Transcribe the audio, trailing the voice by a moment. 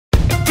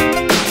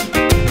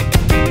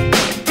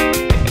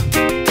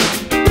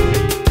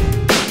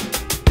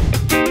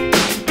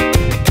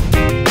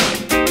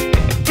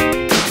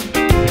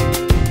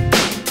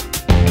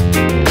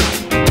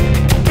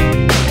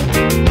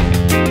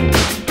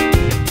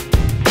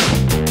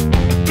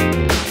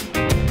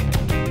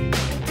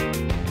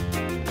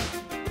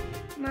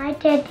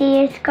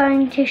is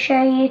going to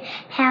show you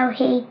how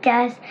he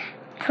does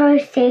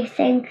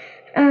processing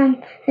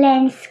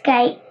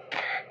landscape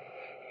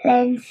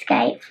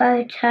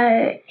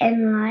photo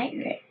in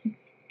Lightroom.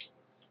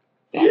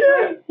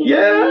 Yeah.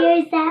 We'll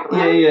use that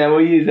one. Yeah,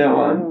 we'll use that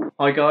one.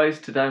 Hi guys,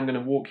 today I'm going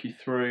to walk you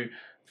through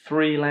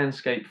 3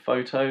 landscape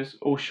photos,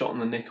 all shot on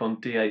the Nikon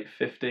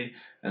D850,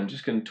 and I'm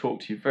just going to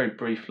talk to you very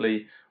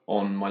briefly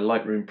on my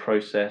Lightroom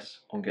process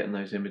on getting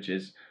those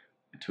images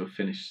to a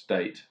finished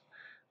state.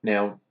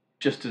 Now,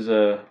 just as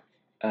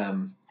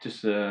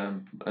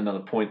another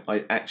point,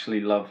 I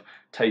actually love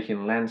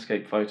taking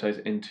landscape photos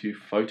into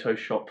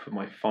Photoshop for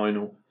my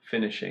final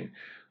finishing.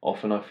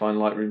 Often I find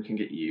Lightroom can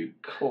get you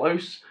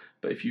close,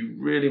 but if you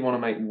really want to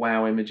make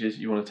wow images,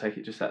 you want to take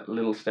it just that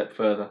little step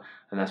further,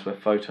 and that's where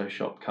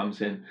Photoshop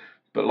comes in.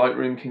 But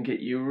Lightroom can get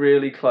you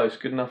really close,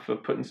 good enough for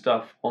putting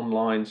stuff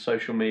online,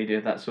 social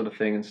media, that sort of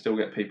thing, and still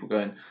get people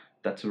going,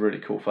 that's a really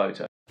cool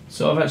photo.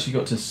 So I've actually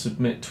got to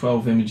submit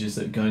 12 images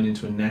that are going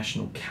into a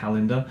national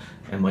calendar,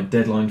 and my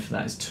deadline for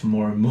that is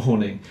tomorrow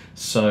morning.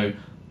 So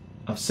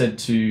I've said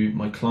to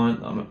my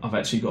client, I've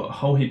actually got a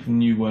whole heap of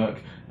new work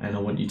and I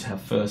want you to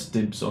have first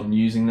dibs on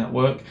using that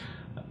work,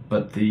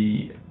 but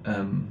the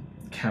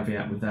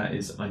caveat with that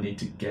is I need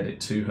to get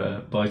it to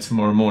her by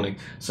tomorrow morning.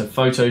 So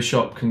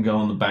Photoshop can go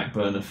on the back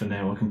burner for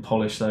now. I can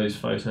polish those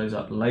photos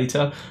up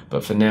later,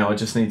 but for now I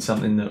just need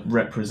something that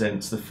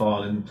represents the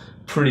file in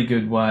a pretty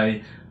good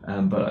way,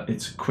 but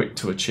it's quick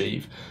to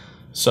achieve.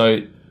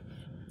 So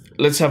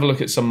let's have a look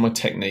at some of my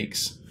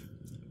techniques.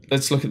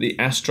 Let's look at the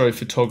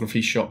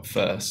astrophotography shot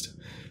first.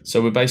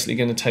 So we're basically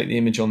going to take the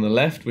image on the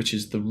left, which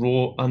is the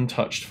raw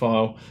untouched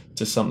file,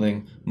 to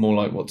something more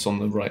like what's on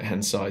the right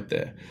hand side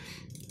there.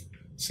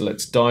 So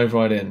let's dive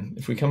right in.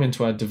 If we come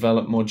into our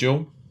develop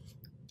module,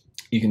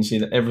 you can see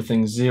that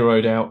everything's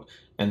zeroed out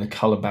and the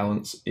color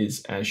balance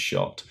is as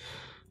shot.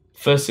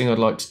 First thing I'd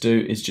like to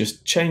do is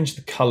just change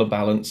the color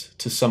balance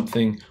to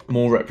something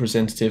more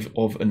representative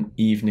of an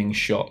evening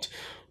shot.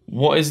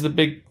 What is the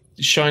big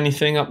shiny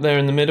thing up there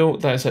in the middle?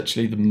 That's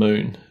actually the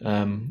moon.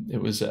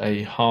 It was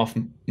a half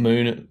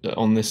moon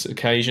on this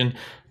occasion,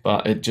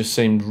 but it just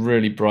seemed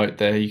really bright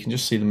there. You can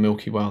just see the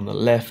Milky Way on the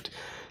left.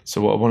 So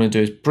what I want to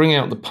do is bring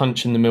out the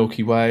punch in the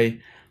Milky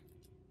Way,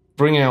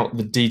 bring out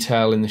the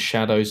detail in the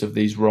shadows of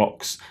these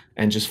rocks,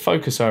 and just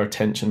focus our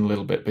attention a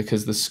little bit,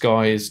 because the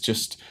sky is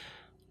just,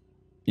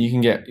 you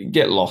can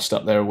get lost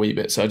up there a wee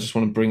bit. So I just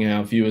want to bring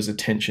our viewers'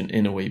 attention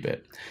in a wee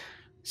bit.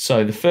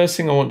 So the first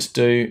thing I want to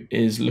do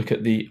is look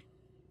at the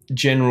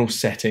general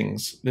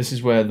settings. This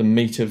is where the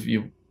meat of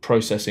your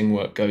processing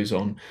work goes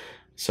on.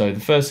 So the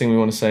first thing we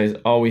want to say is,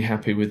 are we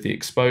happy with the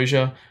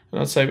exposure?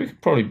 And I'd say we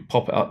could probably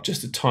pop it up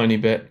just a tiny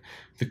bit.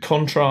 The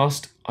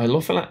contrast, I'll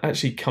often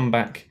actually come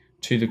back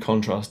to the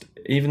contrast.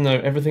 Even though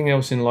everything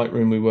else in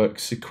Lightroom we work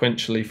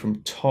sequentially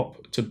from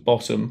top to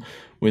bottom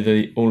with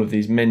all of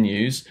these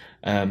menus,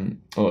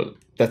 or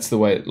that's the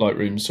way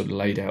Lightroom's sort of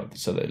laid out,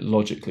 so that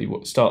logically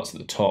what starts at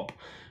the top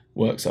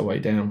works our way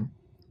down.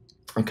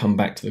 I'll come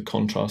back to the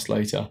contrast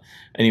later.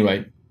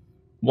 Anyway,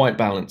 white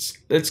balance.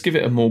 Let's give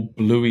it a more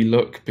bluey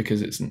look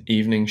because it's an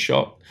evening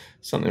shot.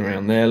 Something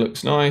around there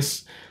looks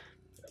nice.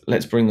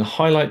 Let's bring the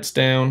highlights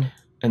down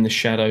and the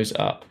shadows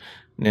up.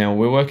 Now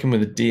we're working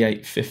with a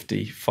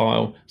D850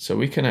 file, so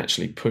we can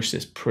actually push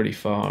this pretty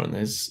far, and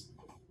there's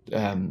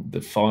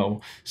the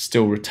file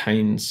still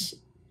retains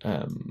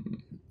a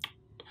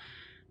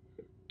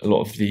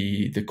lot of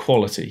the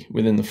quality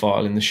within the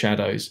file in the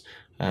shadows.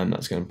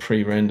 That's going to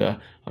pre-render.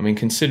 I mean,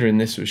 considering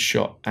this was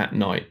shot at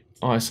night,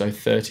 ISO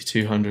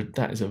 3200,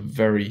 that is a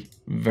very,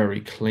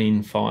 very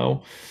clean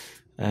file.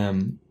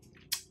 I'm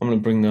going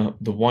to bring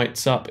the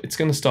whites up. It's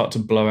going to start to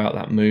blow out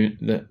that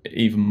moon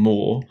even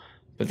more,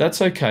 but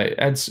that's okay. It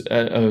adds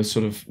a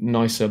sort of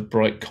nicer,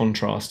 bright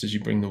contrast as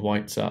you bring the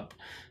whites up.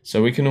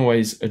 So we can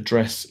always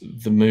address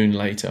the moon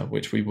later,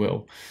 which we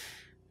will.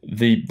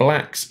 The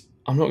blacks,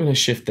 I'm not going to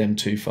shift them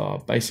too far.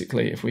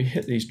 Basically, if we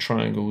hit these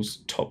triangles,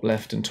 top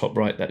left and top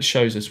right, that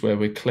shows us where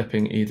we're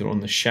clipping either on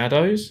the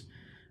shadows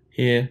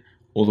here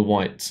or the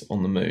whites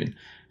on the moon.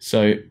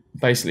 So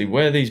basically,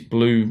 where these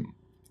blue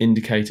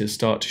indicators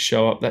start to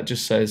show up, that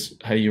just says,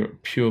 hey, you're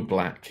at pure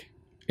black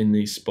in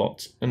these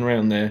spots. And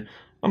around there,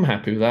 I'm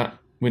happy with that.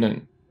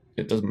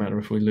 It doesn't matter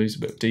if we lose a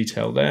bit of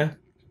detail there.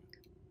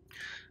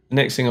 The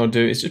next thing I'll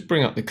do is just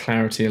bring up the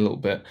clarity a little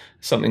bit,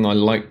 something I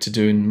like to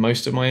do in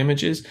most of my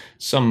images.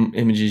 Some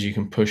images you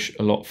can push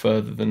a lot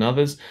further than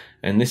others,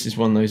 and this is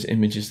one of those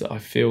images that I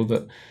feel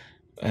that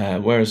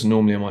whereas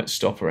normally I might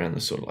stop around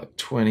the sort of like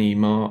 20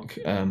 mark,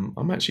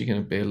 I'm actually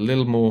going to be a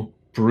little more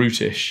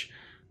brutish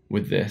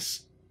with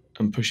this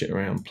and push it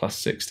around plus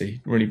 60.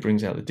 It really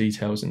brings out the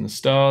details in the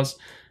stars.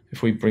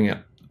 If we bring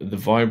up the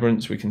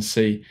vibrance, we can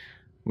see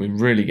we're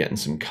really getting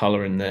some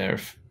color in there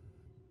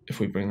if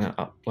we bring that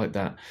up like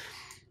that.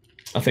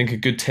 I think a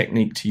good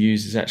technique to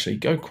use is actually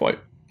go quite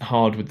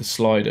hard with the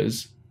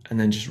sliders and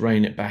then just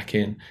rein it back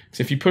in.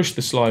 Because if you push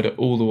the slider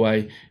all the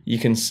way, you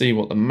can see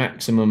what the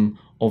maximum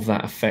of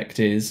that effect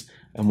is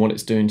and what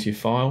it's doing to your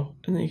file,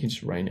 and then you can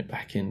just rein it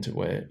back into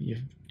where you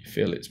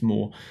feel it's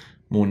more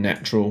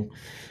natural.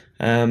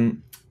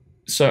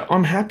 So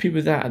I'm happy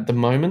with that at the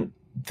moment.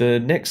 The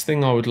next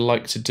thing I would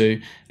like to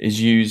do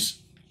is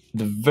use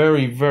the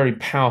very, very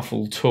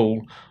powerful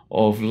tool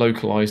of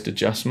localized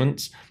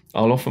adjustments.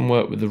 I'll often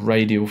work with the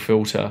radial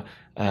filter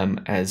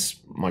as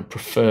my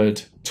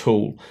preferred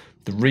tool.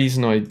 The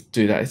reason I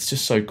do that, it's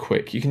just so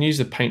quick. You can use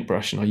the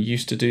paintbrush, and I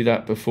used to do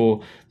that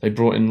before they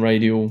brought in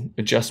radial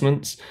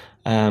adjustments.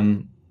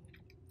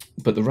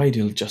 But the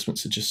radial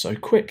adjustments are just so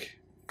quick.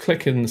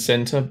 Click in the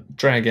center,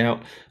 drag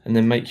out, and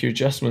then make your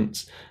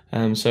adjustments.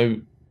 So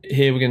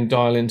here we're going to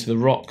dial into the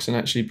rocks and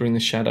actually bring the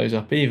shadows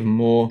up even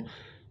more.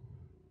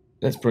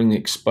 Let's bring the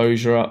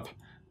exposure up.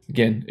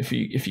 Again, if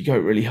you go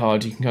really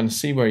hard, you can kind of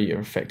see where you're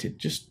affected.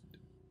 Just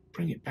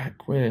bring it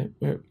back where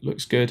it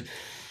looks good.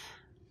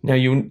 Now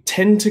you'll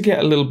tend to get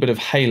a little bit of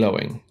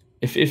haloing.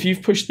 If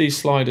you've pushed these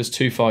sliders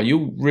too far,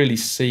 you'll really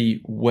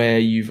see where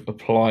you've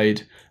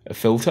applied a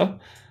filter.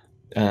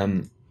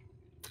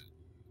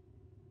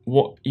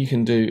 What you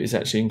can do is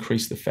actually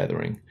increase the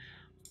feathering.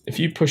 If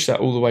you push that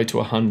all the way to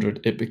 100,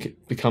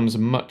 it becomes a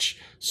much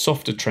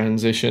softer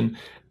transition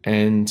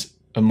and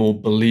a more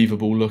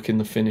believable look in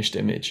the finished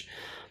image.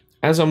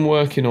 As I'm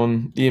working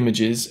on the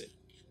images,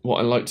 what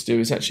I like to do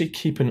is actually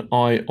keep an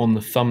eye on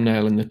the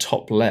thumbnail in the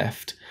top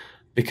left,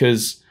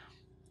 because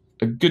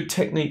a good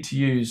technique to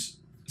use,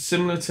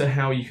 similar to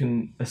how you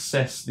can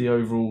assess the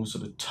overall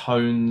sort of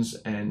tones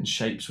and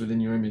shapes within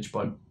your image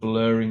by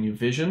blurring your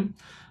vision,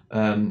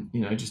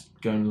 you know, just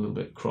going a little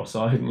bit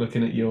cross-eyed and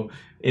looking at your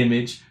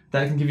image,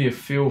 that can give you a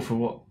feel for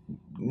what,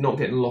 not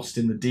getting lost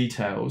in the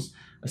details.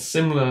 A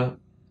similar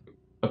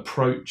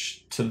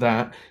approach to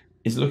that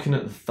is looking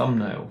at the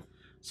thumbnail.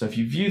 So if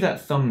you view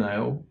that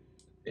thumbnail,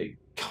 it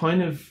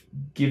kind of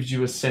gives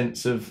you a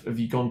sense of, have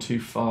you gone too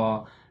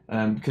far?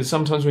 Because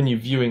sometimes when you're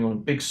viewing on a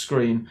big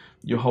screen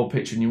your whole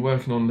picture and you're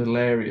working on little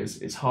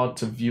areas, it's hard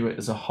to view it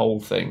as a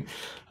whole thing,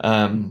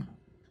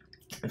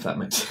 if that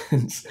makes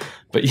sense.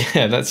 But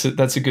yeah, that's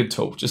a good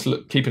tool. Just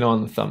keep an eye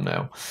on the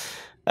thumbnail.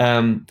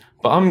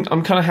 But I'm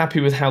kind of happy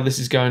with how this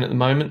is going at the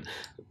moment.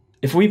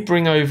 If we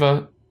bring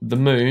over the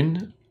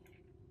moon,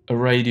 a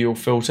radial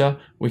filter,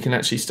 we can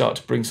actually start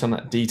to bring some of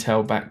that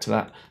detail back to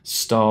that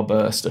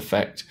starburst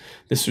effect.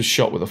 This was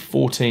shot with a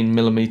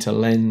 14mm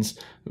lens.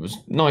 It was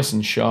nice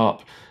and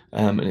sharp,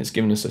 and it's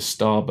given us a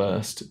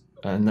starburst,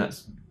 and that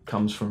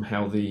comes from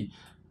how the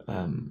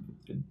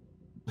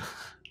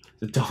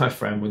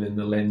diaphragm within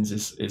the lens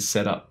is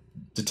set up,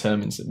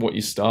 determines what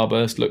your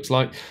starburst looks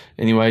like.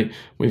 Anyway,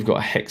 we've got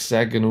a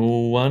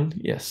hexagonal one,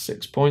 yes,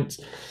 6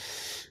 points.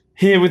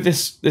 Here with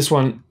this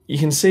one, you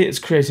can see it's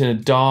creating a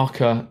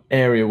darker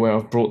area where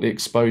I've brought the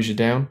exposure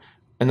down,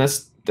 and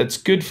that's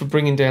good for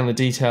bringing down the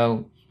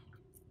detail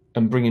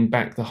and bringing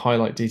back the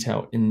highlight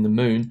detail in the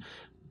moon,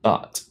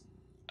 but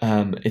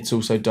it's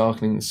also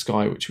darkening the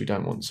sky, which we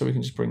don't want. So we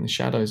can just bring the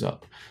shadows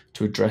up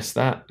to address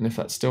that, and if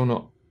that's still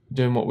not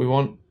doing what we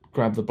want,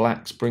 grab the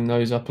blacks, bring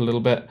those up a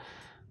little bit.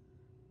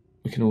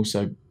 We can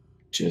also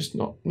just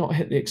not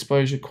hit the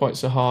exposure quite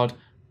so hard,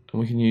 and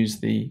we can use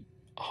the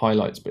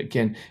highlights. But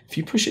again, if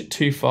you push it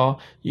too far,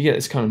 you get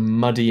this kind of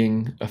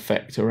muddying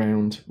effect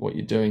around what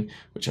you're doing,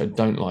 which I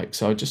don't like.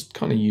 So I just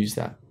kind of use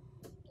that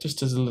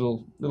just as a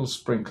little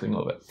sprinkling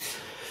of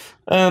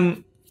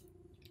it.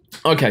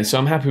 Okay, so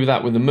I'm happy with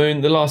that with the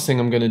moon. The last thing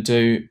I'm going to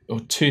do, or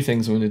two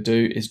things I'm going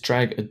to do, is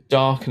drag a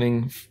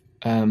darkening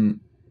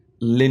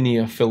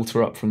linear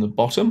filter up from the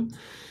bottom.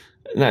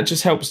 And that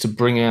just helps to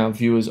bring our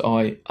viewer's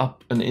eye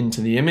up and into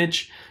the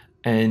image.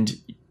 And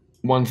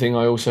one thing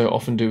I also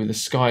often do with the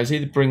sky is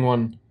either bring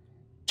one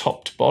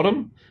top to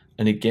bottom,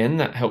 and again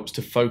that helps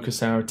to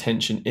focus our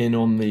attention in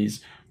on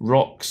these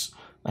rocks.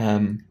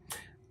 And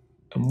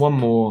one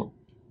more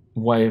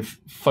way of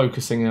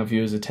focusing our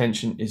viewer's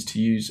attention is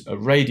to use a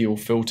radial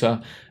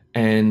filter,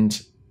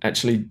 and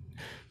actually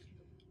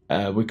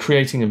we're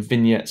creating a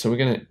vignette. So we're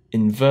going to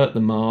invert the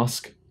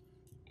mask.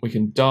 We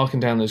can darken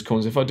down those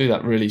corners. If I do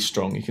that really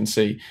strong, you can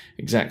see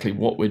exactly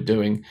what we're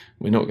doing.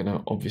 We're not going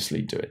to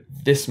obviously do it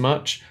this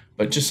much,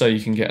 but just so you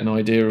can get an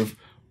idea of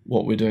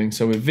what we're doing.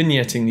 So we're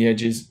vignetting the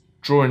edges,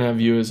 drawing our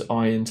viewer's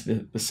eye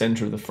into the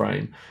center of the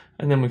frame,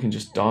 and then we can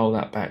just dial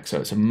that back so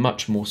it's a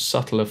much more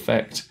subtle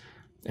effect.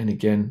 And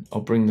again,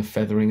 I'll bring the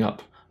feathering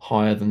up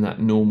higher than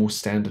that normal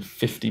standard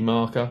 50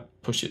 marker,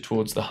 push it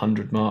towards the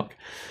 100 mark.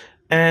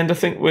 And I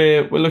think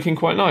we're looking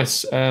quite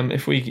nice.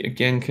 If we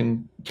again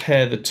can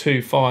pair the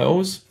two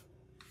files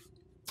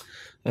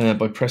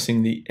by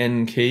pressing the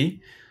N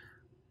key,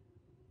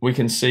 we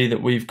can see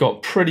that we've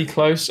got pretty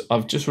close.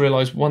 I've just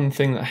realized one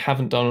thing that I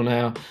haven't done on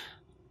our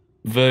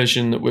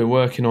version that we're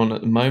working on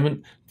at the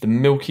moment. The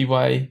Milky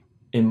Way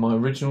in my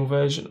original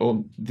version,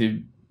 or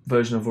the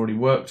version I've already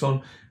worked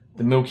on,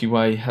 the Milky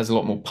Way has a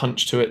lot more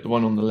punch to it. The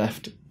one on the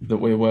left that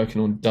we're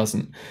working on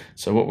doesn't.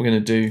 So what we're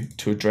going to do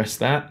to address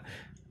that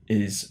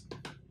is,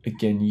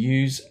 again,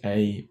 use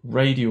a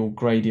radial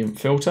gradient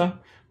filter,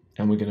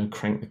 and we're going to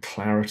crank the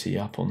clarity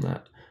up on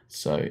that.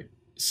 So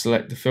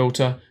select the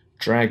filter,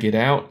 drag it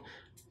out.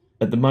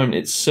 At the moment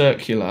it's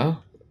circular.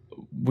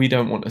 we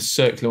don't want a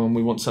circular one,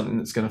 we want something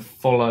that's going to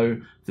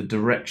follow the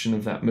direction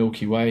of that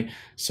Milky Way.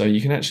 So you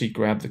can actually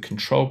grab the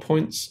control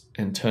points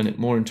and turn it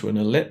more into an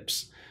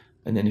ellipse.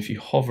 And then if you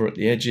hover at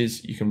the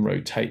edges, you can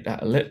rotate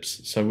that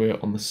ellipse. So we're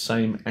on the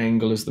same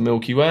angle as the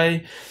Milky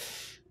Way.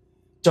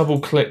 Double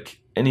click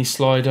any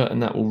slider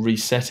and that will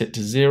reset it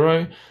to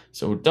 0.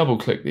 So we'll double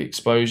click the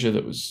exposure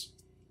that was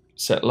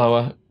set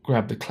lower,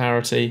 grab the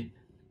clarity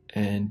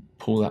and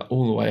pull that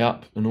all the way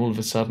up, and all of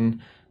a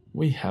sudden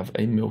we have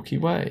a Milky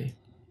Way.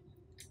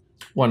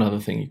 One other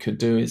thing you could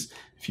do is,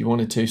 if you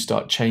wanted to,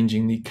 start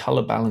changing the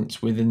color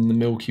balance within the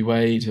Milky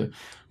Way to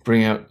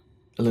bring out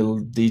a little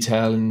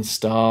detail in the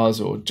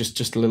stars, or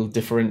just a little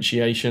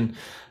differentiation.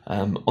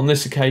 On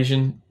this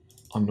occasion,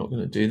 I'm not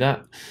going to do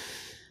that,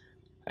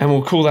 and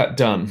we'll call that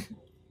done.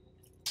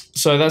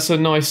 So that's a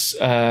nice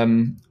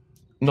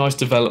nice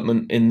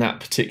development in that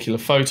particular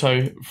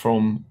photo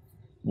from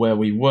where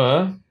we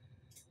were.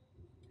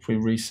 If we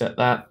reset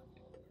that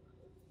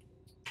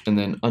and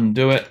then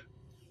undo it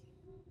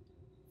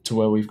to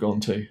where we've gone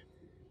to.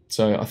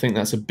 So I think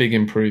that's a big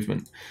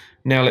improvement.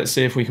 Now let's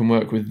see if we can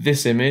work with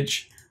this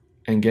image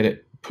and get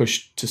it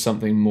pushed to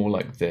something more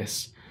like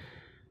this.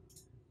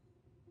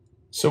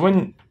 So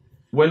when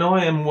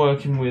I am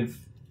working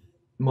with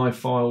my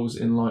files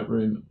in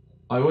Lightroom,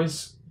 I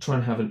always try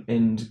and have an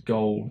end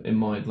goal in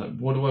mind. Like,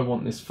 what do I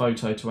want this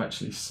photo to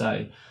actually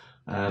say?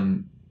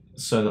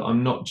 So that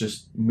I'm not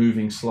just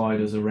moving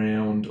sliders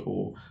around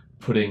or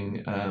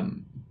putting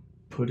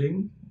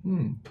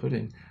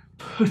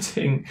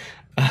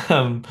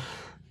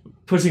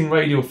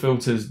radial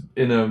filters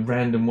in a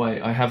random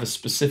way. I have a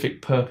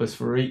specific purpose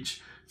for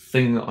each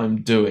thing that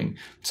I'm doing.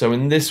 So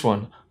in this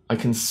one, I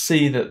can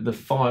see that the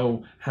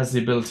file has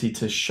the ability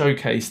to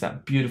showcase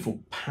that beautiful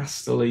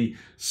pastel-y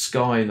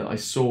sky that I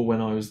saw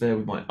when I was there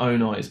with my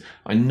own eyes.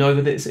 I know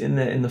that it's in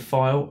there in the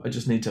file. I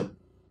just need to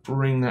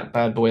bring that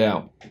bad boy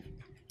out.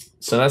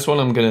 So that's what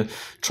I'm going to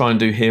try and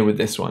do here with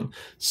this one.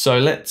 So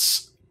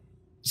let's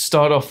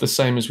start off the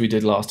same as we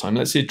did last time.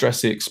 Let's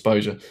address the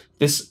exposure.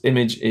 This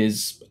image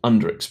is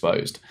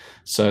underexposed.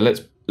 So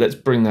let's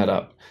bring that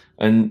up.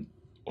 And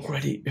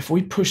already, if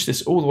we push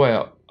this all the way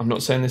up, I'm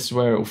not saying this is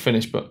where it will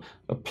finish, but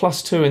a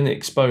 +2 in the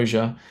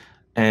exposure,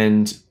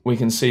 and we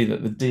can see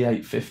that the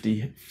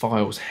D850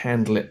 files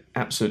handle it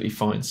absolutely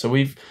fine. So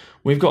we've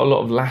got a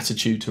lot of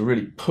latitude to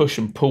really push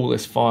and pull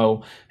this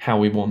file how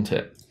we want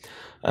it.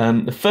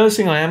 The first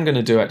thing I am going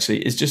to do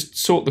actually is just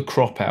sort the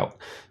crop out.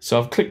 So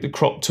I've clicked the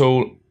crop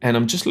tool and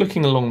I'm just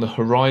looking along the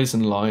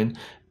horizon line,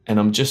 and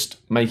I'm just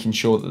making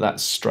sure that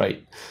that's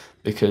straight,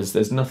 because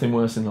there's nothing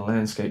worse in a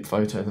landscape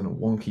photo than a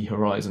wonky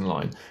horizon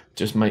line. It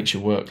just makes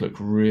your work look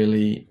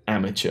really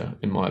amateur,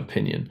 in my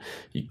opinion.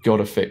 You've got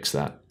to fix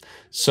that.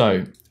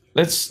 So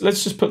let's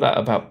just put that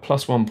about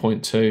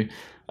 +1.2.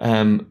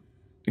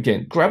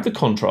 Again, grab the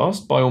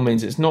contrast by all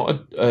means. It's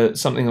not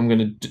something I'm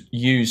going to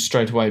use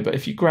straight away, but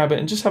if you grab it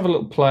and just have a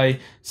little play,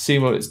 see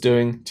what it's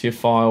doing to your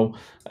file,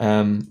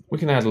 we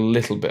can add a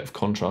little bit of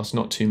contrast,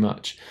 not too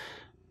much.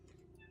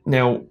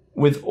 Now,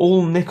 with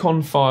all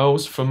Nikon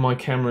files from my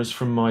cameras,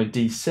 from my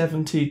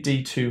D70,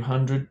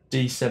 D200,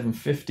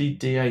 D750,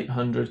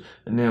 D800,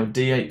 and now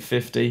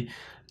D850,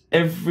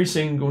 every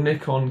single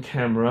Nikon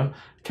camera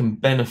can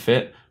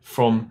benefit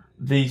from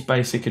these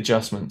basic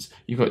adjustments.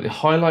 You've got the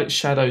highlights,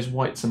 shadows,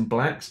 whites and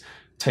blacks.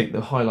 Take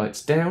the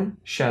highlights down,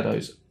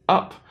 shadows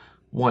up,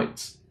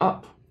 whites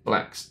up,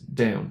 blacks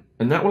down.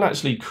 And that will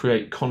actually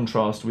create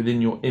contrast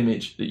within your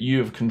image that you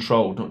have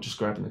controlled, not just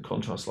grabbing the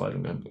contrast slider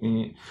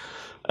and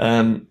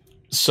going.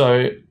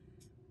 So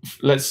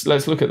let's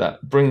look at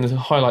that. Bring the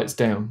highlights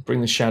down,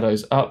 bring the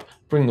shadows up,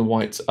 bring the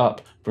whites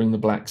up, bring the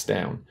blacks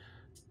down.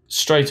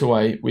 Straight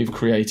away, we've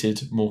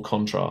created more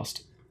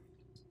contrast.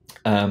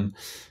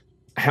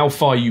 How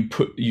far you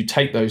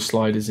take those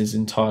sliders is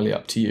entirely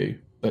up to you.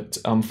 But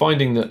I'm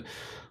finding that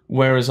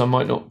whereas I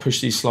might not push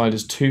these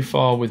sliders too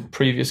far with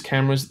previous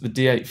cameras, the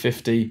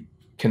D850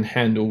 can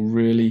handle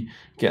really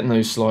getting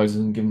those sliders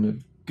and giving them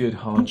a good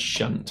hard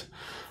shunt.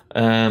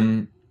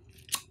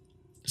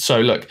 So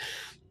look,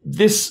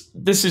 this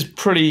is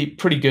pretty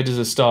good as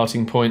a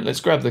starting point. Let's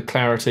grab the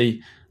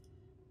clarity.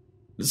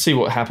 Let's see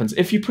what happens.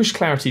 If you push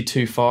clarity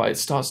too far, it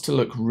starts to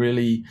look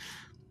really,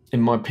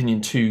 in my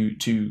opinion, too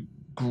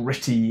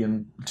gritty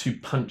and too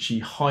punchy,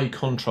 high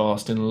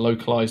contrast in a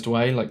localized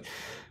way. Like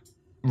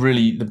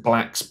really, the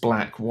black's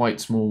black,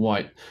 white's more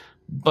white.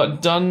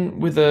 But done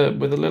with a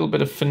little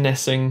bit of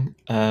finessing,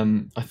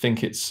 I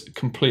think it's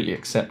completely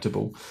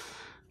acceptable.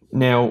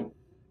 Now,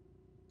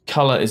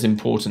 color is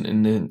important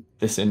in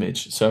this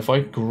image. So if I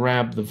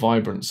grab the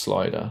vibrant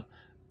slider,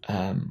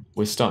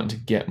 we're starting to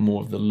get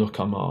more of the look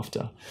I'm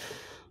after.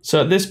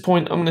 So at this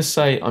point, I'm going to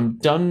say I'm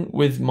done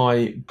with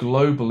my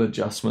global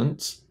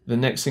adjustments. The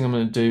next thing I'm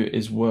going to do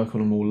is work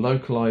on a more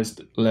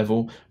localized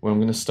level, where I'm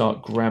going to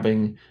start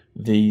grabbing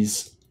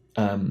these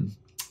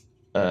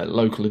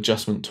local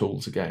adjustment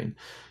tools again.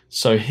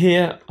 So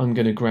here I'm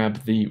going to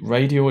grab the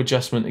radial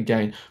adjustment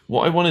again.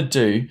 What I want to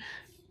do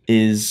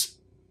is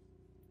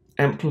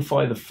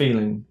amplify the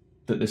feeling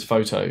that this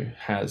photo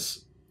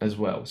has as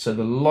well. So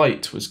the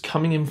light was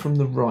coming in from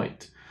the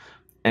right,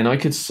 and I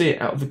could see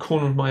it out of the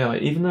corner of my eye.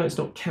 Even though it's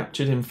not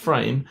captured in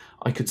frame,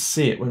 I could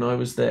see it when I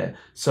was there.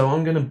 So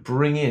I'm going to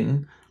bring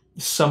in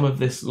some of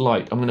this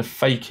light. I'm going to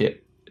fake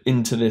it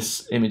into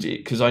this image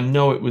because I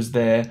know it was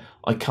there.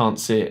 I can't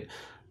see it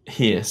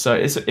here. So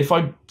if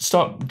I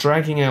start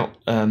dragging out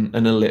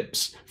an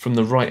ellipse from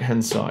the right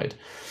hand side,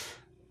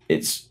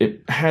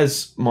 it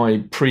has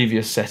my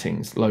previous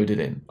settings loaded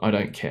in. I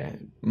don't care.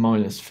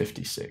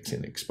 -56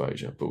 in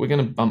exposure, but we're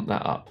going to bump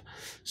that up.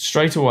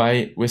 Straight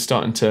away, we're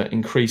starting to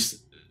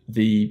increase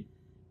the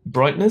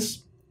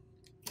brightness,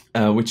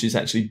 which is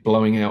actually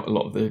blowing out a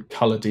lot of the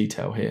color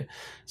detail here.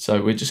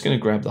 So we're just going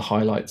to grab the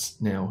highlights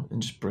now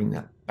and just bring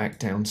that back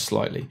down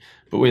slightly.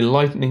 But we're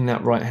lightening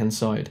that right hand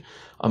side.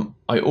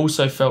 I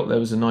also felt there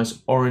was a nice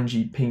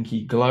orangey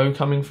pinky glow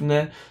coming from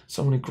there.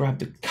 So I'm going to grab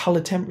the color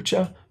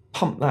temperature,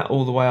 pump that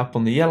all the way up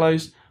on the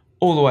yellows,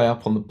 all the way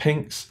up on the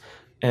pinks,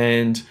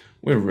 and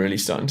we're really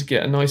starting to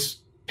get a nice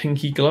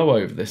pinky glow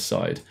over this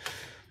side.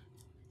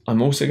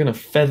 I'm also going to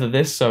feather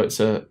this so it's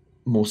a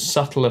more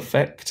subtle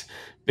effect,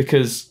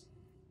 because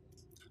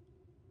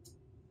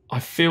I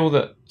feel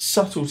that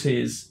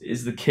subtlety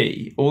is the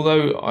key.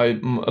 Although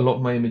a lot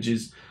of my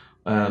images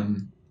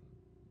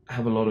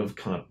have a lot of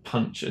kind of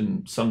punch,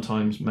 and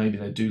sometimes maybe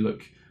they do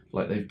look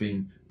like they've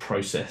been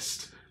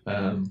processed,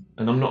 and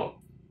I'm not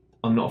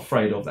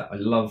afraid of that. I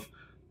love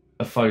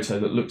a photo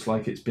that looks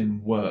like it's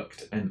been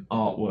worked and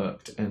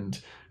artworked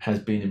and has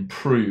been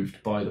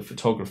improved by the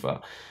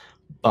photographer.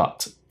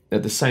 But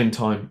at the same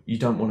time, you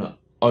don't want to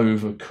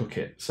overcook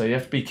it. So you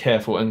have to be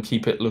careful and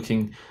keep it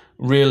looking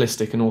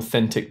realistic and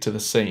authentic to the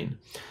scene.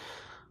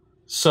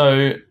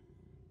 So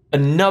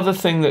another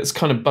thing that's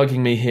kind of bugging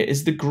me here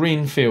is the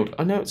green field.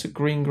 I know it's a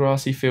green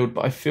grassy field,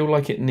 but I feel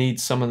like it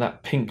needs some of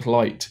that pink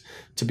light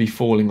to be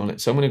falling on it.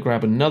 So I'm going to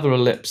grab another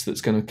ellipse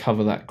that's going to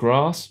cover that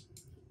grass,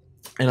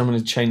 and I'm going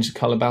to change the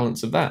color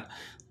balance of that.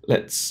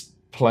 Let's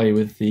play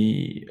with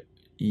the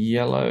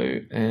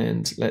yellow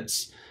and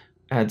let's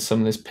add some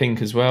of this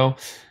pink as well.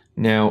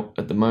 Now,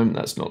 at the moment,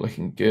 that's not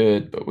looking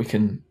good, but we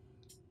can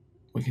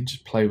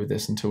just play with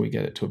this until we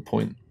get it to a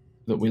point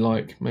that we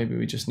like. Maybe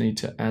we just need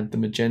to add the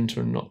magenta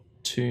and not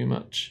too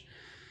much.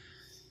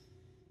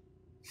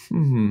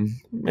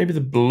 Maybe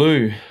the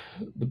blue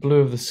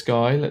of the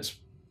sky. Let's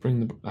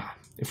bring the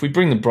if we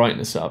bring the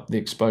brightness up, the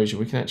exposure,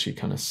 we can actually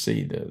kind of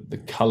see the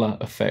color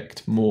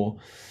effect more.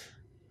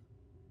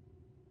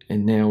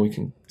 And now we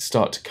can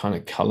start to kind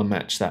of color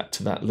match that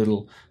to that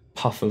little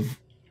puff of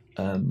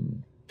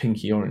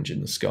pinky orange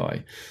in the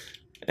sky.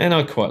 And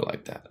I quite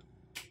like that.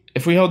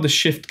 If we hold the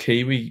shift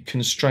key, we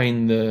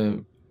constrain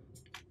the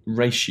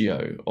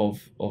ratio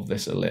of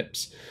this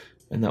ellipse,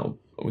 and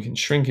we can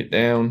shrink it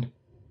down,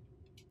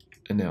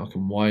 and now I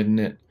can widen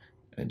it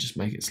and just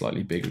make it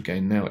slightly bigger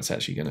again. Now it's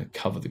actually going to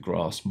cover the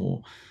grass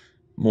more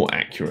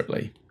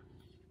accurately.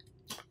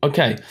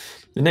 Okay,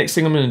 the next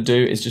thing I'm going to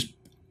do is just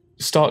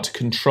start to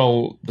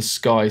control the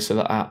sky so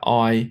that our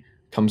eye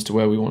comes to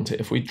where we want it.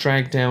 If we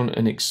drag down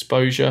an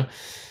exposure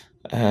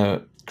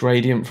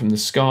gradient from the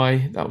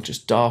sky, that will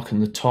just darken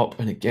the top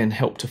and again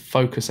help to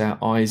focus our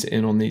eyes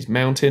in on these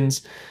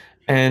mountains.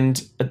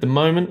 And at the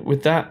moment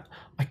with that,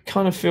 I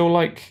kind of feel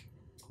like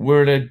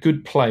we're at a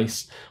good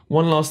place.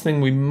 One last thing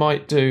we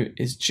might do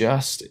is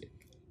just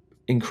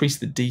increase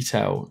the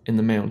detail in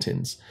the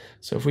mountains.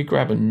 So if we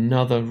grab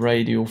another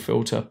radial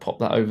filter, pop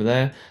that over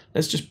there,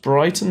 let's just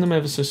brighten them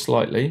ever so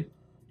slightly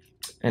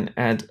and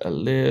add a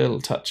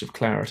little touch of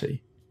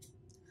clarity.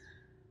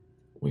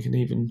 We can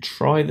even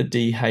try the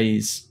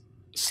dehaze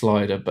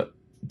slider, but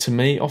to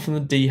me, often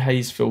the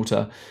dehaze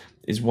filter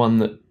is one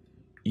that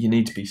you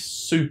need to be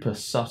super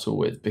subtle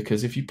with,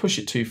 because if you push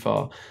it too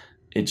far,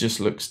 it just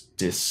looks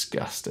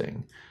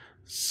disgusting.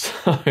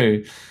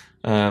 So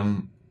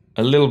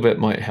a little bit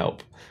might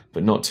help,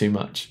 but not too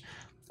much.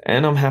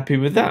 And I'm happy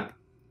with that.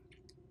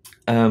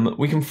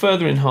 We can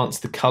further enhance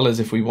the colors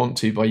if we want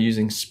to by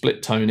using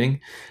split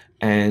toning,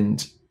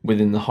 and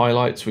within the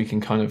highlights we can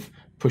kind of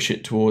push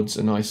it towards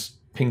a nice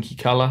pinky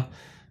color,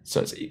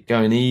 so it's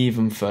going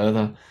even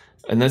further.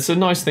 And that's a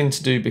nice thing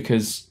to do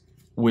because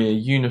we're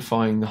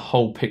unifying the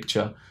whole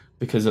picture,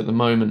 because at the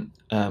moment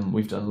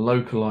we've done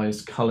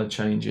localized color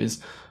changes,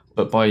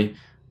 but by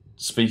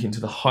speaking to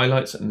the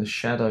highlights and the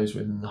shadows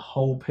within the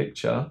whole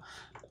picture,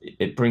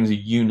 it brings a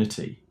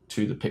unity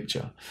to the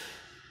picture.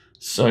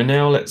 So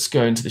now let's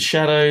go into the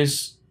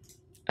shadows,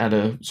 add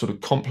a sort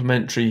of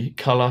complementary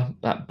color,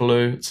 that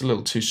blue. It's a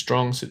little too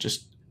strong, so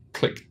just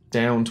click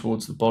down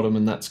towards the bottom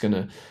and that's going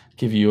to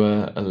give you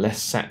a less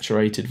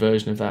saturated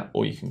version of that,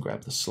 or you can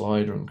grab the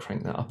slider and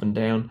crank that up and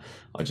down.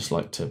 I just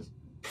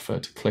prefer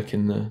to click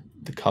in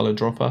the color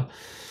dropper,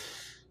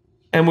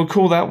 and we'll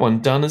call that one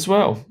done as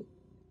well.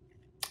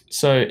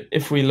 So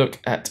if we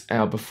look at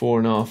our before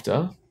and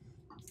after,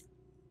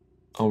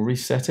 I'll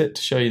reset it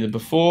to show you the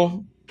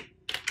before,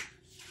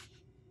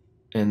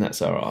 and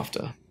that's our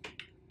after.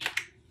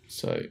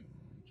 So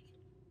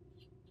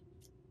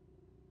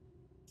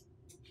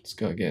let's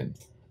go again.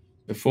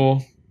 Before,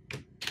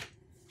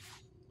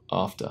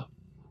 after.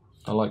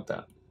 I like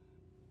that.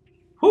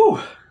 Whew,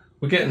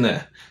 we're getting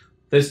there.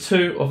 There's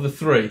 2 of the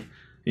 3. Are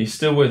you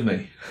still with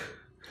me?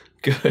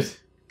 Good.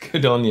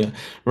 Good on you.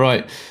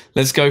 Right,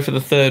 let's go for the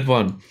 3rd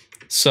one.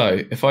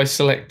 So if I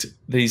select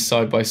these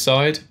side by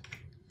side,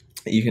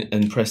 you can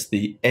and press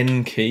the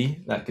N key,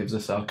 that gives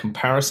us our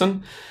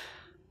comparison.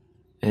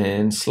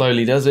 And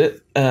slowly does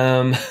it,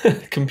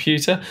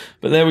 computer.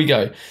 But there we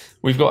go.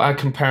 We've got our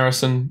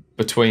comparison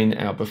between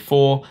our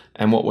before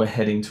and what we're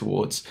heading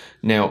towards.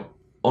 Now,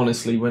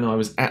 honestly, when I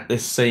was at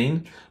this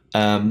scene,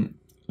 the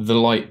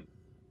light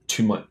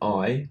to my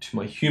eye, to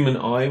my human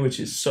eye, which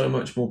is so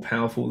much more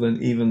powerful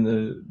than even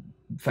the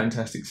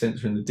fantastic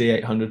sensor in the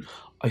D800,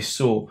 I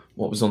saw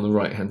what was on the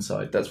right hand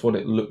side. That's what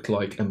it looked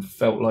like and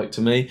felt like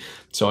to me.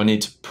 So I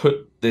need to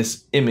put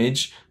this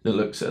image that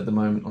looks at the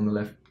moment on the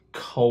left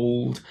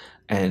cold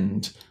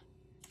and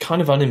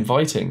kind of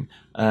uninviting.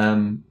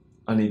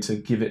 I need to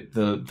give it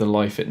the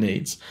life it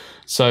needs.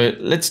 So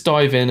let's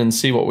dive in and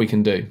see what we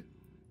can do.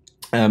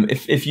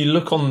 If you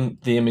look on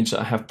the image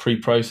that I have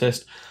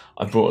pre-processed,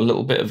 I've brought a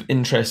little bit of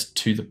interest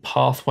to the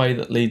pathway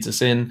that leads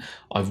us in.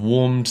 I've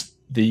warmed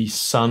the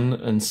sun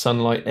and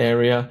sunlight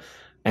area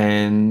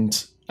and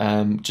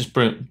just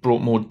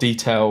brought more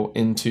detail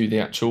into the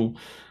actual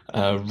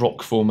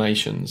rock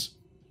formations.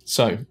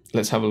 So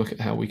let's have a look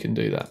at how we can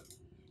do that.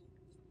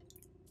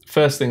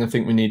 First thing I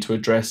think we need to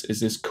address is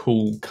this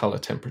cool color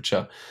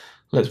temperature.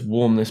 Let's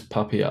warm this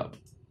puppy up.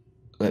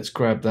 Let's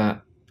grab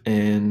that,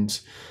 and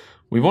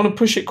we want to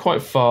push it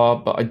quite far,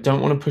 but I don't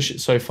want to push it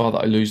so far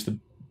that I lose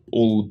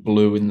all the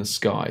blue in the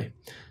sky.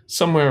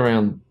 Somewhere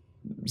around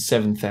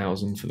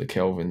 7,000 for the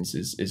kelvins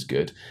is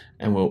good.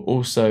 And we'll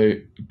also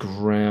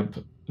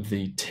grab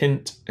the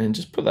tint and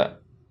just put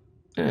that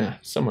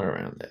somewhere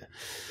around there.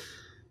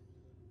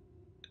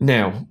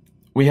 Now,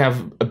 we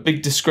have a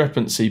big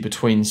discrepancy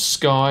between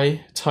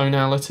sky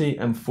tonality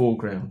and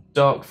foreground.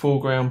 Dark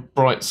foreground,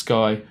 bright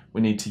sky. We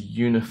need to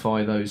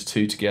unify those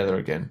two together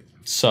again.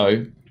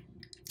 So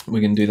we're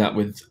going to do that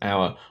with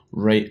our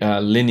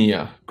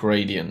linear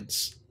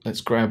gradients. Let's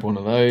grab one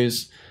of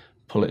those,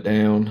 pull it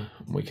down.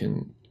 We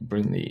can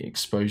bring the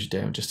exposure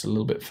down just a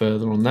little bit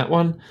further on that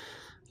one.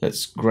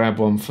 Let's grab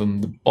one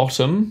from the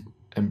bottom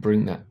and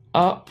bring that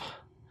up.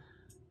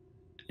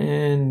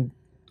 And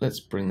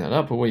let's bring that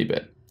up a wee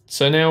bit.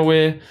 So now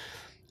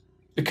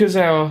because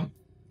our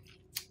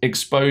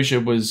exposure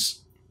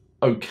was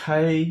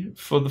okay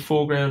for the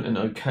foreground and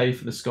okay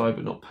for the sky,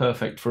 but not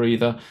perfect for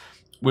either,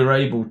 we're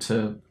able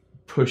to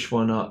push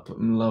one up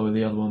and lower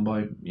the other one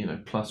by,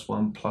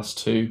 +1,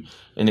 +2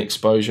 in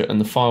exposure, and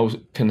the file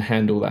can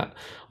handle that.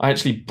 I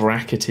actually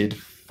bracketed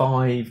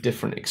 5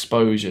 different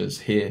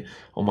exposures here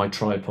on my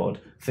tripod,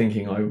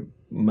 thinking I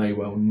may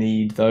well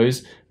need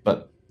those,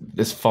 but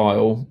this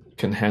file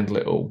can handle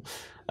it all.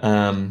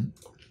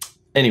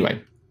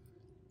 Anyway,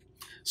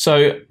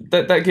 so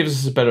that gives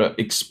us a better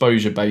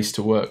exposure base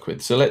to work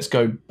with. So let's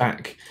go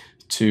back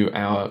to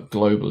our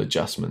global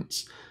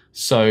adjustments.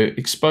 So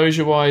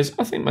exposure wise,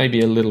 I think maybe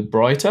a little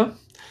brighter.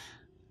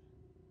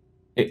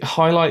 It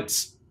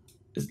highlights,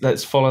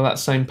 let's follow that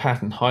same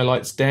pattern.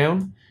 Highlights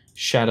down,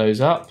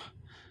 shadows up,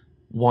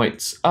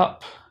 whites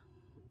up,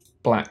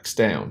 blacks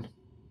down.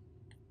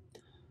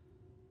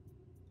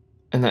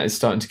 And that is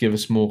starting to give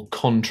us more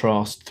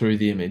contrast through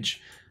the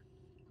image.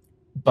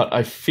 But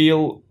I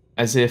feel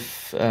as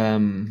if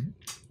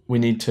we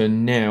need to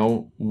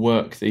now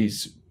work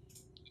these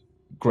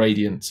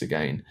gradients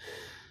again.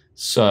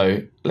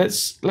 So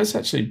let's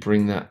actually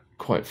bring that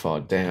quite far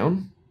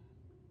down.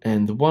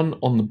 And the one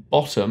on the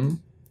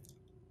bottom,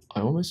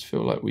 I almost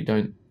feel like we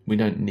don't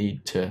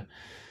need to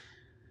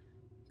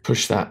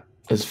push that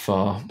as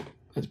far.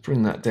 Let's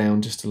bring that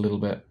down just a little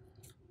bit.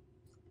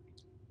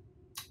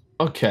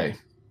 Okay,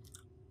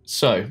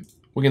 so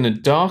we're going to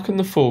darken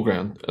the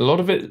foreground. A lot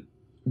of it,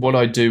 what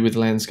I do with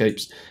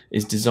landscapes,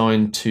 is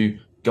designed to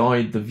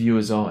guide the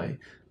viewer's eye,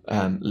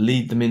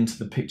 lead them into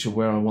the picture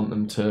where I want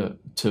them to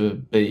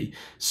be.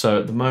 So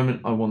at the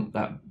moment I want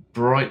that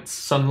bright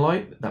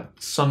sunlight, that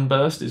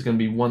sunburst is going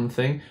to be one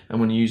thing. I'm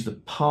going to use the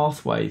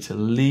pathway to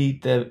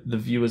lead the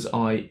viewer's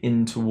eye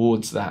in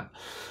towards that.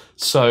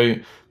 So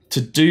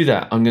to do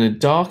that, I'm going to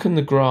darken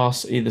the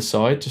grass either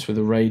side just with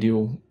a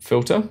radial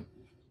filter.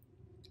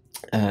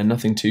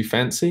 Nothing too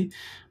fancy.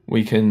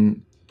 We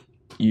can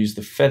use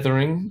the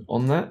feathering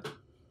on that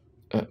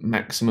at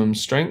maximum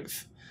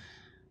strength.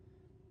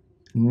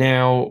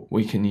 Now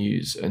we can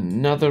use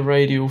another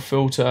radial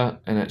filter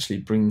and actually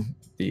bring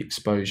the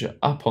exposure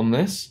up on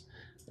this,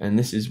 and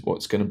this is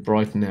what's going to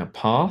brighten our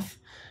path.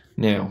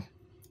 Now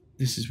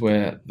this is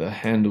where the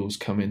handles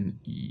come in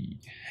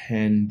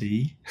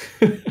handy.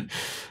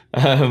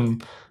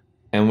 And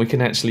we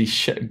can actually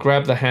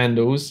grab the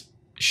handles,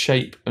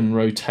 shape and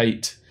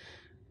rotate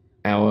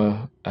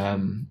our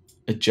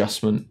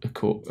adjustment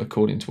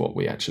according to what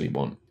we actually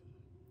want.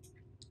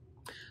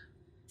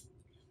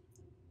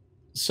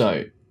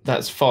 So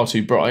that's far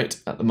too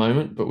bright at the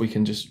moment, but we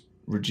can just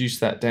reduce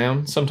that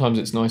down. Sometimes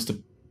it's nice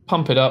to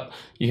pump it up.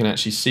 You can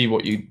actually see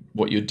what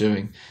you're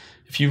doing.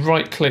 If you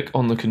right click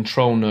on the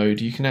control node,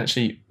 you can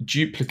actually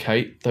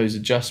duplicate those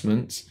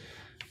adjustments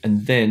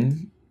and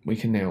then we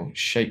can now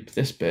shape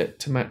this bit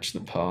to match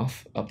the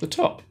path up the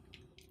top.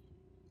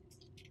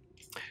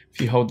 If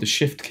you hold the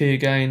shift key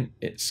again,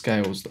 it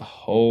scales the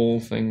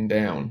whole thing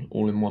down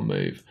all in one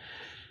move.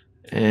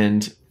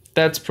 And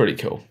that's pretty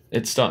cool.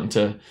 It's starting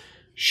to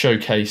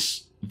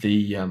showcase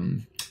the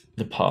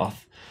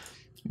path.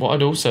 What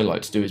I'd also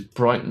like to do is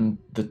brighten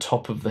the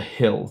top of the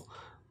hill,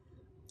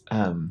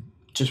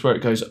 just where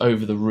it goes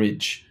over the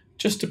ridge,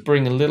 just to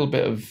bring a little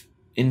bit of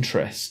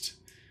interest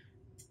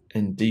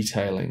and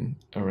detailing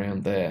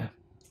around there.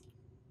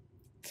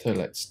 So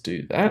let's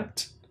do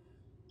that.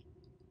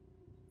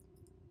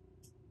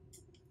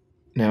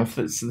 Now, if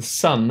it's the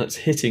sun that's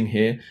hitting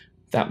here,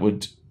 that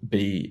would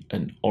be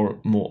an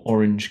more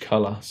orange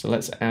color. So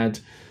let's add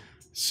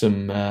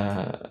some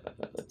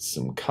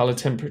color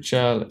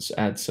temperature. Let's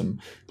add some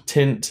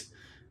tint.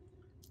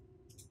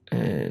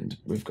 And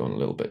we've gone a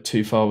little bit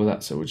too far with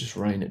that, so we'll just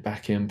rein it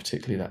back in,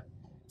 particularly that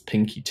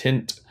pinky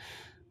tint.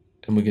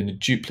 And we're going to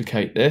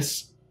duplicate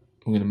this.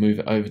 We're going to move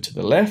it over to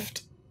the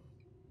left.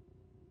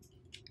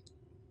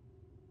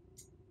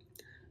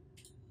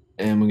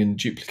 And we're going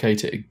to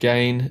duplicate it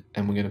again,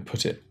 and we're going to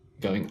put it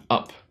going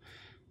up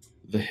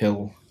the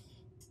hill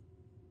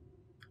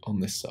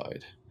on this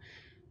side.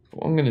 But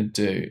what I'm going to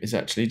do is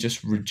actually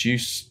just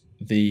reduce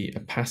the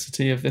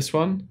opacity of this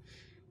one.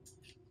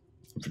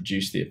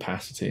 Reduce the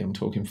opacity, I'm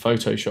talking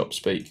Photoshop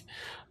speak.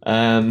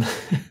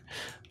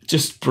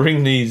 Just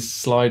bring these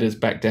sliders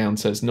back down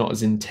so it's not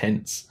as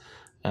intense.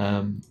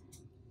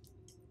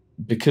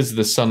 Because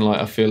the sunlight,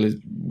 I feel,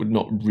 would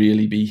not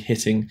really be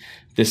hitting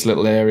this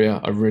little area.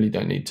 I really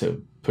don't need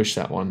to push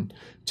that one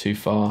too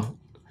far.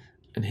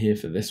 And here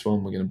for this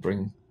one, we're going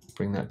to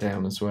bring that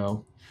down as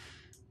well,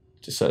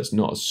 just so it's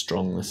not as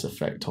strong, this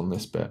effect on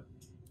this bit.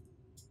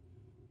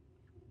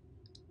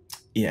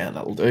 Yeah,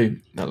 that'll do.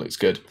 That looks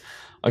good.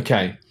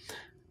 Okay,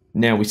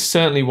 now we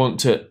certainly want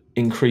to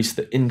increase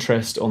the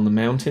interest on the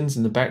mountains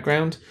in the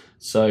background.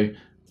 So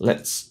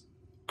let's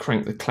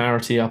crank the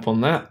clarity up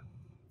on that.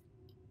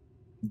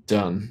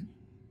 Done.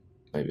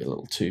 Maybe a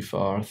little too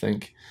far, I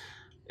think.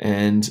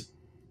 And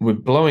we're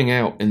blowing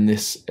out in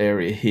this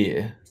area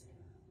here.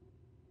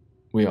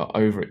 We are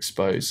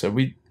overexposed, so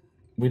we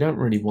don't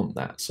really want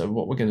that. So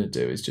what we're going to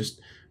do is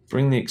just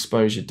bring the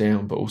exposure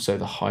down, but also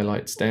the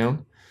highlights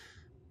down.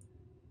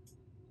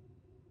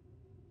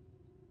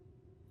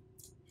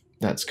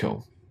 That's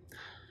cool.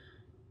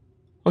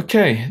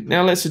 Okay,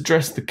 now let's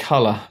address the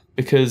color,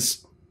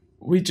 because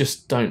we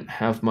just don't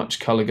have much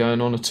color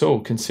going on at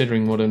all,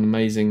 considering what an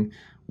amazing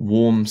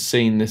warm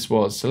scene this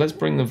was. So let's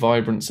bring the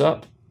vibrance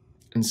up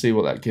and see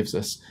what that gives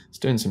us. It's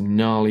doing some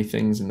gnarly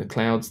things in the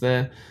clouds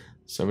there,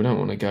 so we don't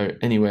want to go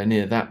anywhere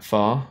near that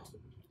far,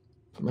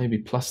 but maybe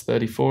plus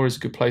 34 is a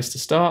good place to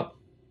start.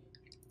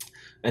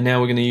 And now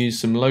we're going to use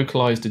some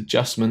localized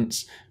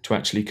adjustments to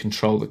actually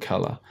control the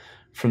color.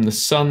 From the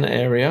sun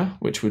area,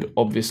 which would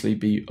obviously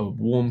be a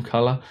warm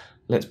color,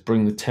 let's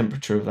bring the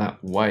temperature of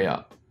that way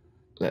up.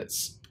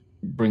 Let's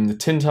bring the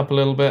tint up a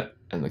little bit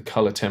and the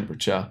color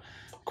temperature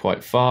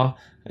quite far.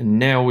 And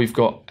now we've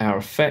got our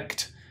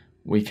effect.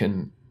 We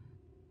can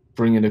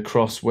bring it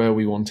across where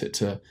we want it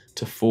to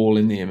fall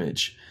in the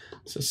image.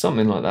 So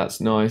something like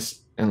that's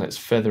nice. And let's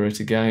feather it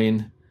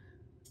again.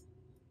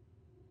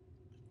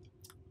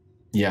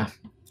 Yeah,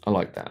 I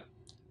like that.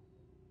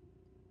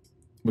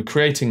 We're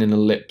creating an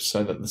ellipse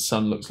so that the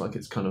sun looks like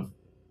it's kind of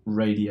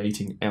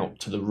radiating out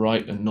to the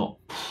right and not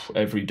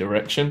every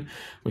direction.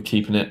 We're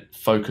keeping it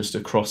focused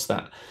across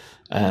that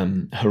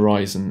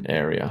horizon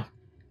area.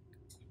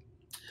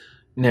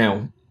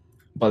 Now,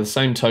 by the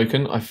same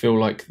token, I feel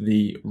like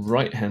the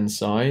right-hand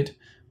side,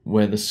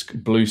 where the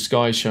blue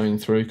sky is showing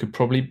through, could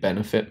probably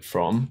benefit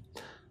from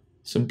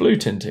some blue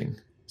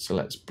tinting. So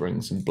let's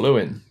bring some blue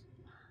in.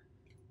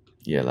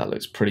 Yeah, that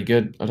looks pretty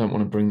good. I don't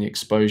want to bring the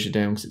exposure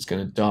down because it's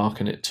going to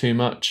darken it too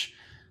much.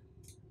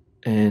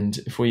 And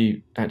if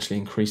we actually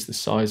increase the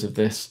size of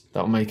this,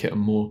 that'll make it a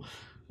more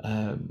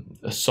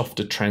a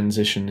softer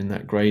transition in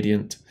that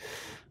gradient.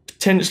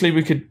 Potentially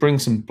we could bring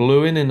some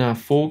blue in our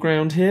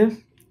foreground here.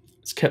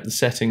 It's kept the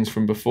settings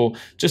from before,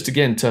 just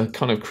again to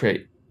kind of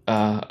create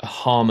a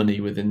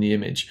harmony within the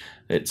image.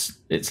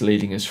 It's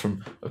leading us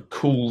from a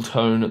cool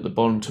tone at the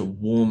bottom to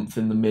warmth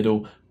in the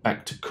middle,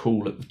 back to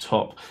cool at the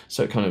top.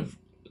 So it kind of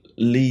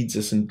leads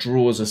us and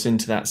draws us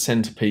into that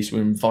centerpiece.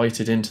 We're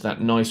invited into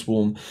that nice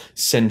warm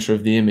center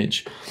of the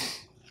image.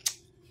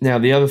 Now,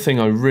 the other thing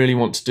I really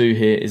want to do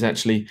here is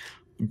actually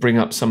bring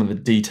up some of the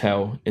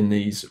detail in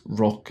these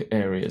rock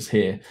areas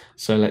here.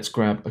 So let's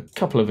grab a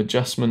couple of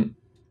adjustment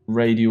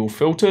radial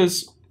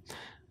filters.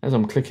 As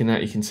I'm clicking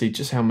that, you can see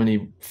just how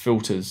many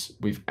filters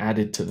we've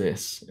added to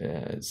this.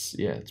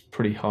 It's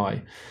pretty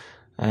high,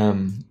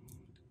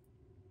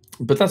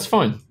 but that's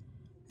fine.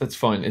 That's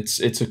fine.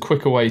 It's a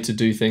quicker way to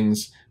do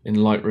things in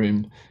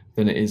Lightroom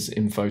than it is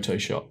in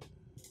Photoshop.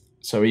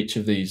 So each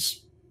of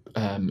these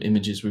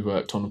images we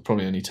worked on have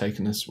probably only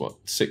taken us, what,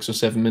 6 or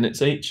 7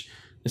 minutes each.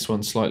 This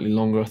one's slightly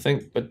longer, I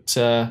think, but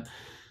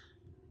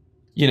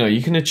you know,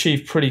 you can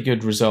achieve pretty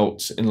good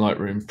results in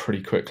Lightroom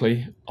pretty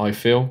quickly, I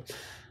feel.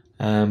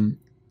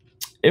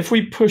 If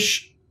we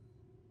push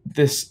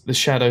the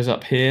shadows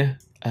up here,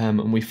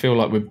 and we feel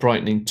like we're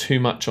brightening too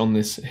much on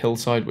this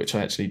hillside, which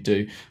I actually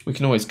do, we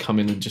can always come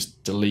in and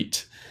just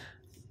delete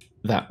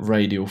that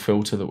radial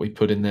filter that we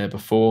put in there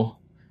before.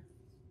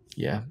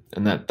 Yeah,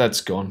 and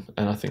that's gone,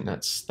 and I think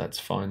that's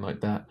fine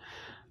like that.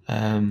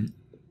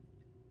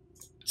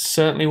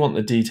 Certainly want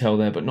the detail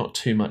there, but not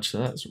too much, so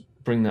let's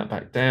bring that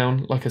back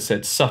down. Like I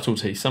said,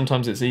 subtlety.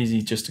 Sometimes it's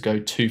easy just to go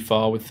too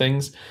far with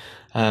things.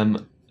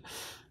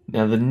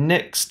 Now the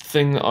next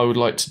thing that I would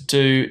like to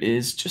do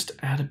is just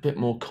add a bit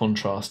more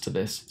contrast to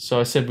this. So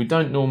I said we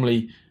don't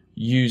normally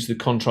use the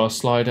contrast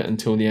slider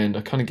until the end.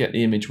 I kind of get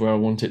the image where I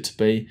want it to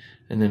be,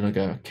 and then I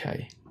go,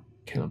 okay,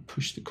 can I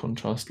push the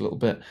contrast a little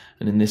bit?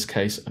 And in this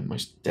case, I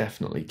most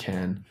definitely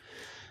can.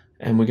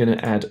 And we're going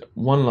to add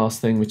one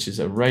last thing, which is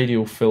a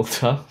radial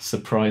filter,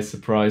 surprise,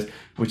 surprise,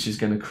 which is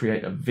going to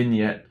create a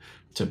vignette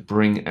to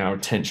bring our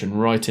attention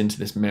right into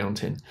this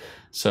mountain.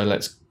 So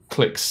let's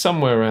click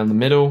somewhere around the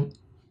middle,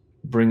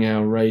 bring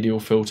our radial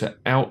filter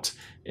out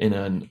in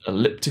an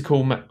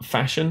elliptical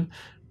fashion,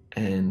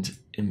 and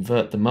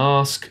invert the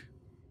mask.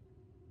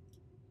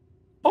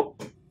 Oh.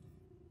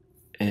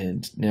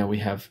 And now we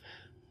have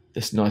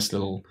this nice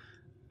little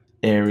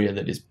area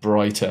that is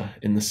brighter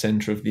in the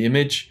center of the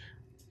image.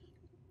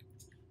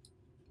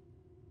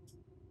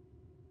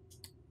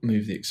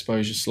 Move the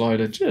exposure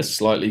slider just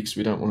slightly because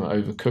we don't want to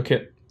overcook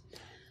it.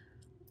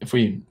 If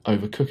we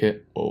overcook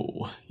it,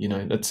 oh, you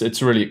know,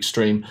 it's really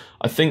extreme.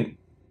 I think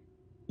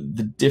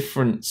the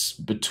difference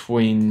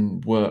between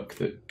work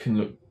that can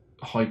look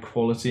high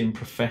quality and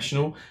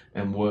professional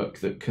and work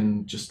that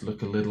can just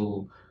look a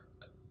little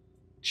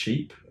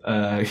cheap,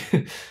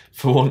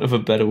 for want of a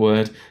better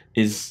word,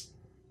 is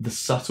the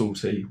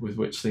subtlety with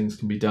which things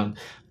can be done.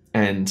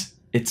 And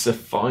it's a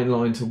fine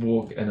line to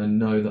walk, and I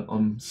know that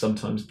I'm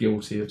sometimes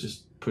guilty of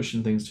just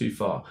pushing things too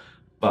far.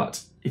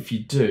 But if you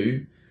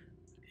do,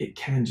 it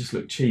can just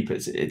look cheap.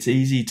 It's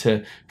easy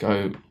to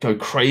go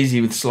crazy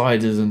with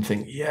sliders and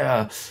think,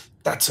 yeah,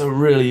 that's a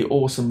really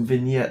awesome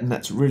vignette and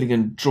that's really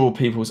going to draw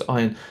people's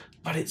eye in.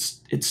 But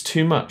it's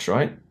too much,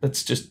 right?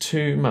 That's just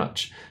too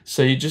much.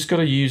 So you just got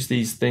to use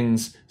these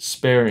things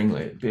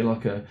sparingly. It'd be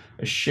like a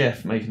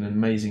chef making an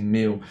amazing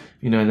meal.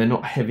 You know, they're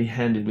not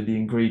heavy-handed with the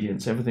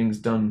ingredients. Everything's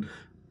done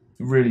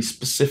really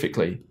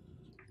specifically.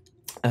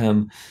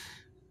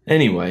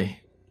 Anyway,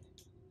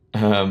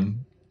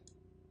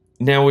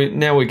 now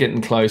we're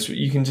getting close.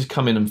 You can just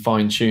come in and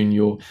fine-tune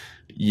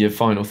your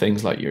final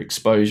things like your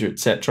exposure,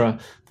 etc.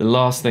 The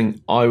last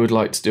thing I would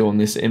like to do on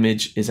this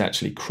image is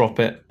actually crop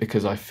it,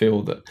 because I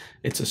feel that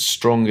it's a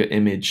stronger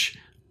image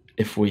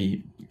if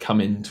we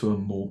come into a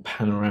more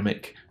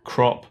panoramic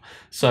crop.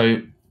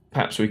 So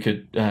perhaps we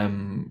could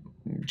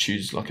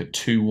choose like a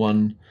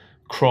 2:1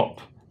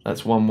 crop.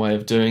 That's one way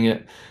of doing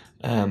it.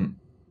 And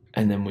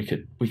then we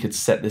could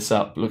set this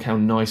up. Look how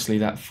nicely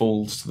that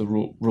falls to the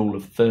rule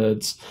of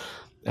thirds.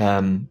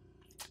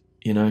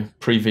 You know,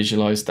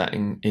 pre-visualize that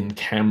in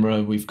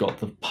camera. We've got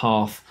the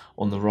path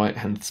on the right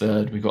hand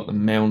third, we've got the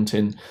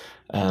mountain,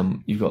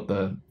 you've got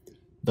the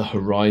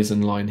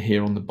horizon line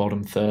here on the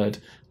bottom third,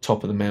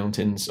 top of the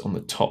mountains on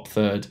the top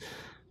third,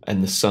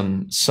 and the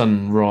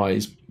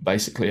sunrise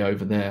basically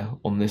over there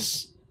on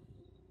this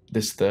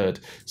third.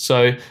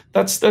 So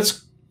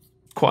that's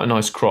quite a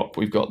nice crop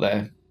we've got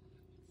there.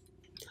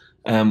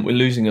 We're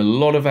losing a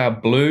lot of our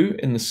blue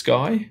in the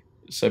sky,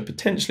 so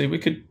potentially we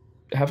could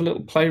have a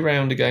little play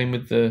around again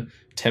with the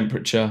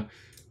temperature.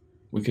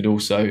 We could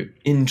also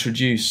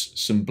introduce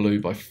some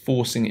blue by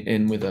forcing it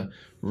in with a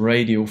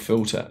radial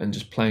filter and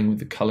just playing with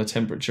the color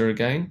temperature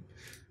again.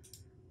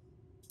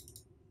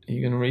 Are you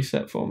going to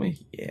reset for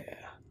me? Yeah.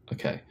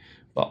 Okay.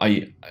 But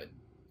I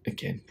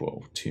again,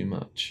 whoa, too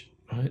much,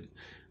 right?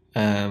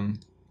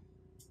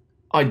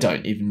 I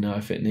don't even know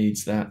if it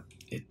needs that.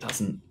 It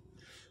doesn't.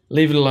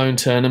 Leave it alone,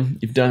 Turnham.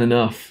 You've done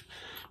enough.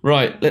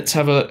 Right, let's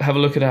have a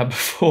look at our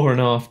before and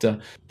after.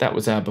 That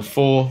was our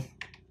before,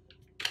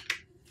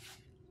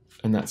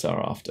 and that's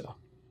our after.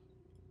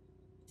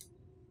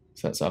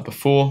 So that's our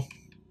before,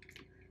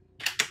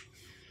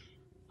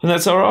 and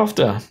that's our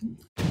after.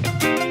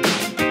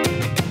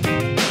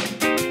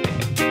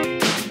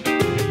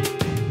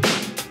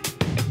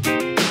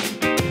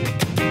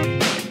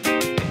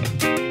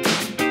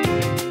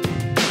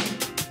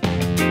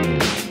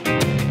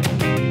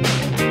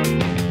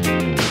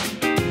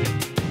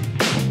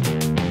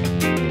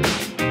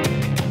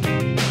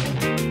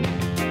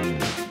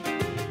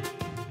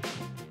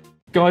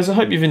 Guys, I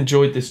hope you've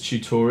enjoyed this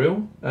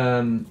tutorial.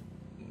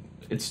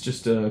 It's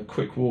just a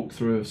quick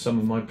walkthrough of some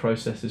of my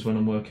processes when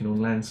I'm working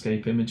on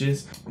landscape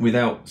images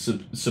without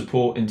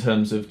support in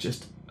terms of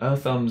just a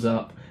thumbs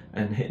up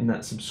and hitting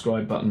that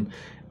subscribe button.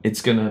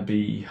 It's gonna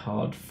be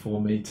hard for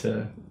me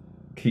to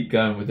keep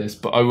going with this,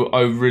 but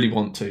I really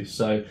want to.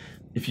 So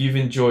if you've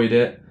enjoyed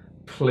it,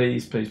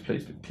 please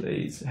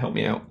help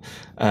me out,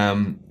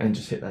 and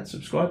just hit that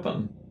subscribe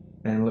button.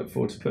 And I look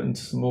forward to putting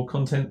some more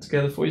content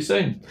together for you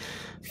soon.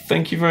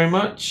 Thank you very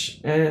much,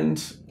 and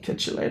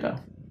catch you later.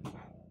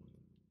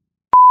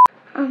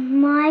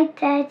 My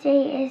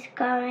daddy is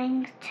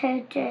going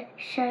to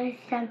show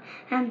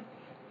some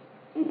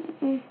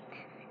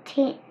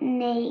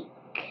technique,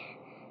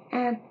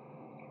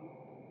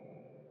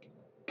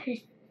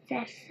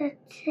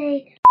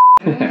 necessity.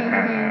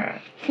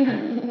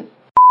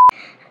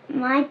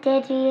 My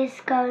daddy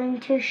is going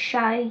to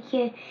show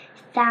you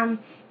some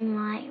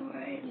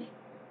Lightroom.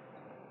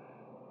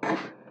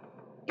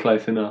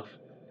 Close enough.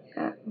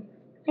 I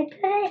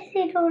thought I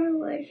said all the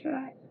words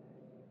right.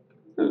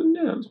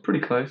 No, it was pretty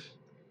close.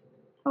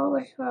 What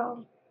was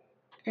wrong?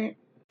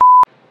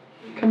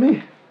 Come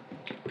here.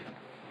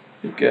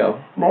 Good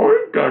girl.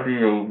 My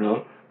daddy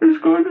owner is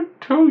going to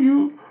tell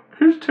you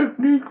his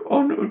technique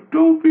on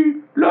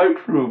Adobe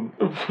Lightroom.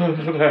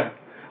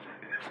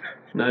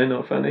 No,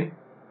 not funny.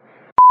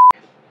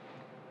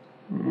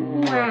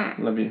 Mwah.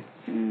 Love you.